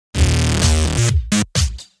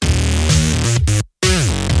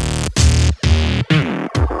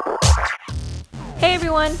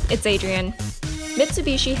everyone, it's Adrian.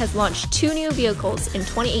 Mitsubishi has launched 2 new vehicles in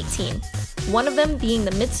 2018, one of them being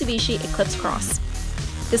the Mitsubishi Eclipse Cross.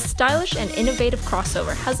 This stylish and innovative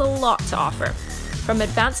crossover has a lot to offer. From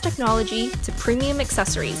advanced technology to premium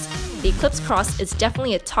accessories, the Eclipse Cross is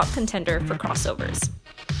definitely a top contender for crossovers.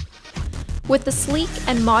 With the sleek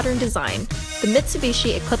and modern design, the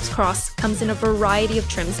Mitsubishi Eclipse Cross comes in a variety of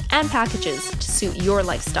trims and packages to suit your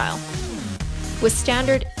lifestyle. With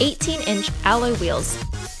standard 18-inch alloy wheels,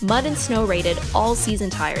 mud and snow rated all-season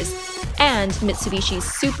tires, and Mitsubishi's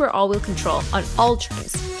super all-wheel control on all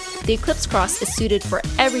trims, the Eclipse Cross is suited for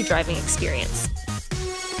every driving experience.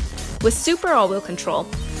 With super all-wheel control,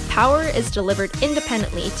 power is delivered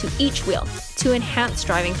independently to each wheel to enhance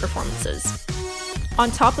driving performances. On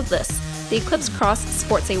top of this, the Eclipse Cross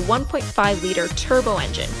sports a 1.5-liter turbo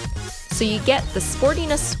engine, so you get the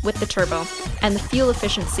sportiness with the turbo and the fuel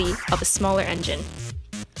efficiency of a smaller engine.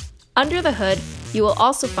 Under the hood, you will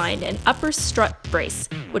also find an upper strut brace,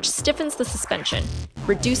 which stiffens the suspension,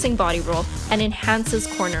 reducing body roll and enhances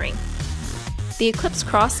cornering. The Eclipse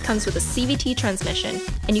Cross comes with a CVT transmission,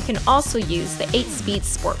 and you can also use the 8-speed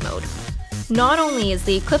sport mode. Not only is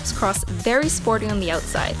the Eclipse Cross very sporty on the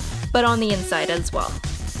outside, but on the inside as well.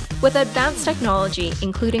 With advanced technology,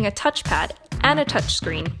 including a touchpad and a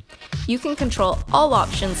touchscreen, you can control all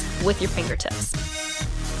options with your fingertips.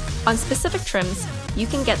 On specific trims, you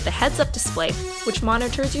can get the heads-up display, which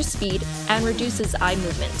monitors your speed and reduces eye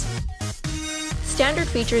movement. Standard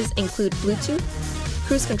features include Bluetooth,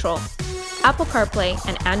 cruise control, Apple CarPlay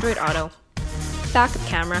and Android Auto, backup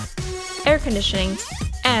camera, air conditioning,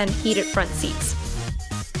 and heated front seats.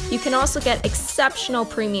 You can also get exceptional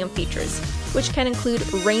premium features, which can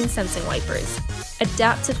include rain-sensing wipers,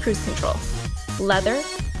 adaptive cruise control, leather,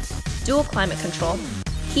 dual climate control,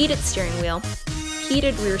 heated steering wheel,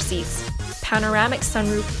 heated rear seats, panoramic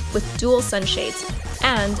sunroof with dual sunshades,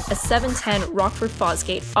 and a 710 Rockford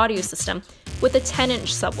Fosgate audio system with a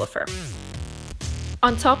 10-inch subwoofer.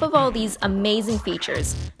 On top of all these amazing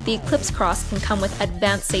features, the Eclipse Cross can come with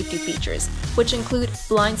advanced safety features, which include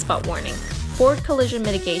blind spot warning, forward collision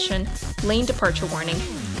mitigation, lane departure warning,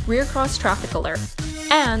 rear cross traffic alert,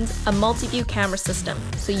 and a multi-view camera system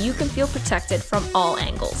so you can feel protected from all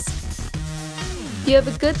angles. You have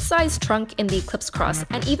a good-sized trunk in the Eclipse Cross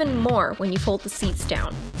and even more when you fold the seats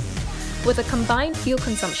down. With a combined fuel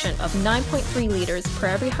consumption of 9.3 liters per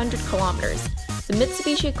every 100 kilometers, the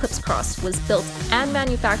Mitsubishi Eclipse Cross was built and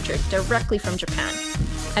manufactured directly from Japan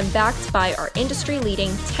and backed by our industry-leading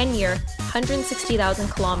 10-year,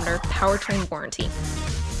 160,000-kilometer powertrain warranty.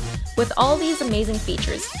 With all these amazing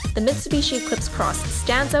features, the Mitsubishi Eclipse Cross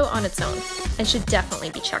stands out on its own and should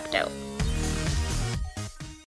definitely be checked out.